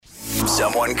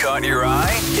Someone caught your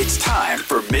eye? It's time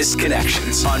for Missed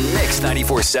Connections on Mix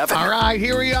 94.7. All right,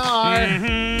 here we are.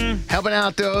 Helping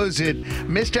out those that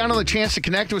missed out on the chance to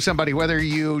connect with somebody, whether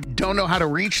you don't know how to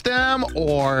reach them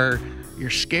or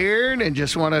you're scared and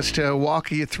just want us to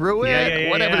walk you through it.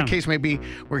 Whatever the case may be,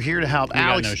 we're here to help.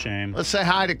 Alex, no shame. Let's say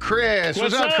hi to Chris.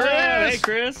 What's up, Chris? Hey,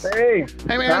 Chris. Hey.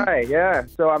 Hey, man. Hi, yeah.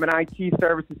 So I'm an IT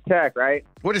services tech, right?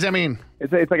 What does that mean?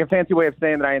 It's like a fancy way of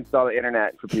saying that I install the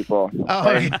internet for people.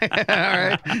 Oh, yeah. All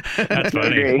right. That's funny.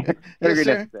 Agree. Yes, Agree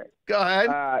sir. necessary. Go ahead.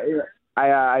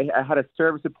 I had a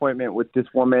service appointment with this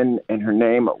woman, and her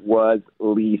name was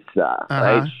Lisa,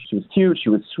 right? She was cute. She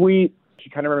was sweet. She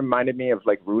kind of reminded me of,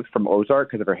 like, Ruth from Ozark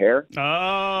because of her hair.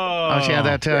 Oh. She had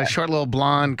that short little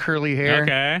blonde curly hair.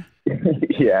 Okay.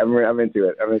 Yeah, I'm into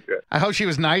it. I hope she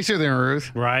was nicer than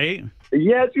Ruth. Right?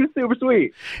 Yeah, she was super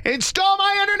sweet. Install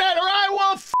my internet or I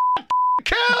will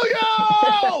kill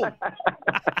you!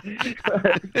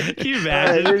 Can you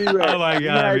imagine? Anyway, Oh, my God.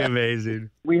 That'd be amazing.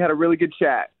 We had a really good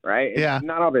chat, right? Yeah. It's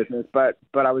not all business, but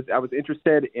I was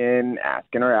interested in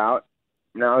asking her out.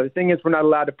 Now, the thing is, we're not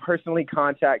allowed to personally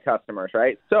contact customers,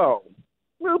 right? So,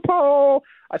 loophole.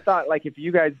 I thought, like, if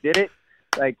you guys did it,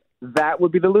 like, that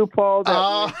would be the loophole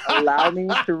that would allow me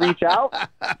to reach out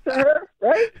to her,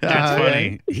 right? That's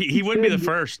funny. He wouldn't be the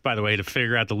first, by the way, to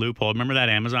figure out the loophole. Remember that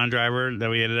Amazon driver that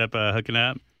we ended up hooking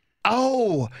up?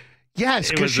 Oh, yes,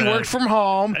 It because was, she worked from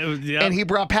home, yep. and he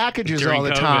brought packages During all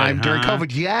the COVID, time during huh?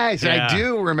 COVID. Yes, Yeah. I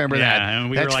do remember Yeah, that. and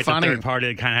we That's were like funny. the third party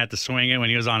that kind of had to swing it when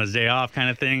he was on his day off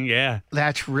kind of thing. Yeah.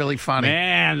 That's really funny.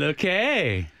 Man,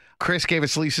 okay. Chris gave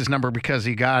us Lisa's number because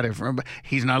he got it from.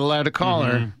 He's not allowed to call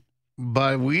her,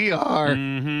 but we are.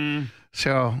 Mm-hmm.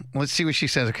 So let's see what she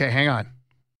says. Okay, hang on.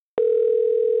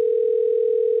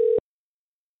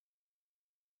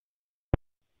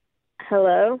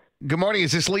 Hello? Good morning.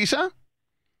 Is this Lisa?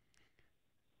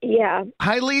 Yeah.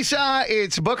 Hi, Lisa.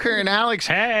 It's Booker and Alex.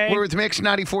 Hey. We're with Mix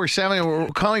 94.7, and we're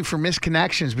calling for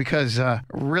misconnections because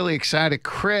really excited.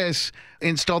 Chris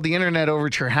installed the internet over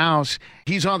at your house.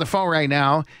 He's on the phone right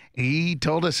now. He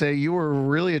told us that you were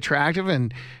really attractive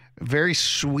and very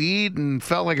sweet and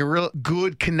felt like a real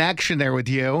good connection there with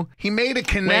you. He made a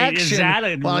connection Wait, is that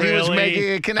a while he was really-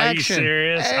 making a connection. Are you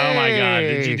serious? Oh, my God.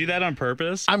 Did you Hey. do that on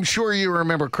purpose? I'm sure you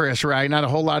remember Chris, right? Not a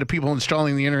whole lot of people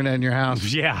installing the internet in your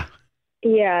house. Yeah.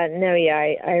 Yeah, no,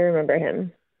 yeah, I remember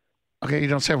him. Okay, you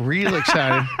don't sound real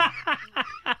excited.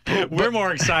 We're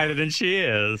more excited than she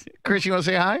is. Chris, you want to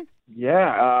say hi?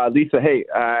 Yeah, Lisa. Hey,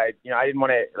 I didn't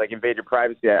want to like invade your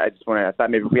privacy. I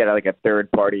thought maybe if we had like a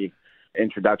third party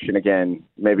introduction again,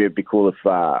 maybe it'd be cool if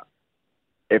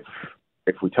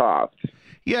we talked.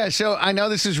 Yeah, so I know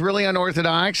this is really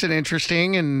unorthodox and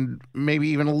interesting and maybe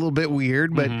even a little bit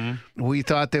weird, but we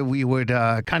thought that we would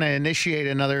kind of initiate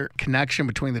another connection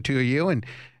between the two of you and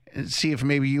see if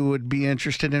maybe you would be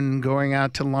interested in going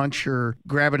out to lunch or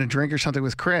grabbing a drink or something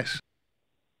with Chris.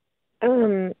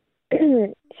 I'm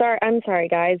sorry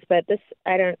guys, but this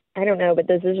I don't know, but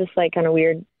this is just like kind of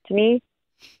weird to me.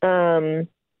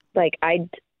 Like I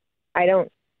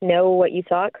don't know what you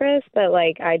thought, Chris, but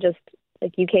like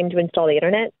you came to install the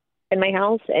internet in my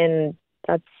house, and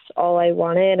that's all I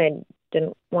wanted. I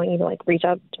didn't want you to like reach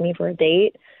out to me for a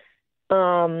date.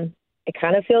 It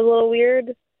kind of feels a little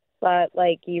weird, but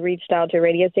like you reached out to a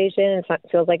radio station. It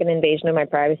feels like an invasion of my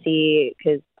privacy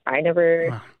because I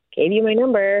never gave you my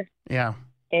number. Yeah.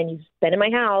 And you've been in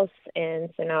my house, and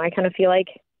so now I kind of feel like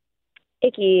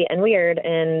icky and weird.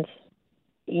 And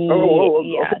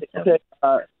yeah. Okay.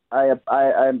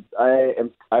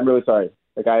 I'm really sorry.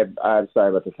 Like I'm sorry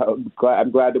about this. I'm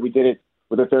glad that we did it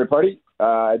with a third party.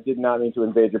 I did not mean to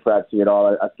invade your privacy at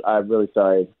all. I'm really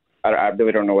sorry. I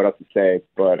really don't know what else to say,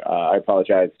 but I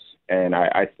apologize, and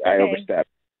I overstepped.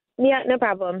 Yeah, no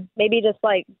problem. Maybe just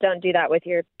like don't do that with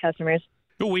your customers.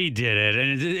 We did it,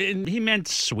 and he meant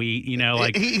sweet, you know,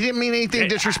 like He didn't mean anything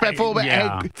disrespectful, but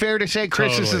yeah. hey, fair to say,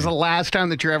 Chris, this is the last time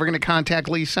that you're ever going to contact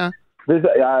Lisa?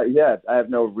 Yeah, I have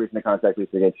no reason to contact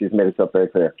Lisa again. She's made herself very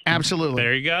clear. Absolutely.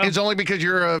 There you go. It's only because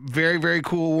you're a very, very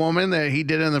cool woman that he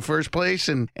did in the first place,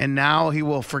 and now he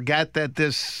will forget that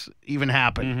this even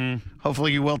happened.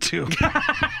 Hopefully you will too.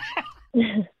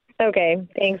 Okay,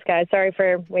 thanks, guys. Sorry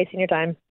for wasting your time.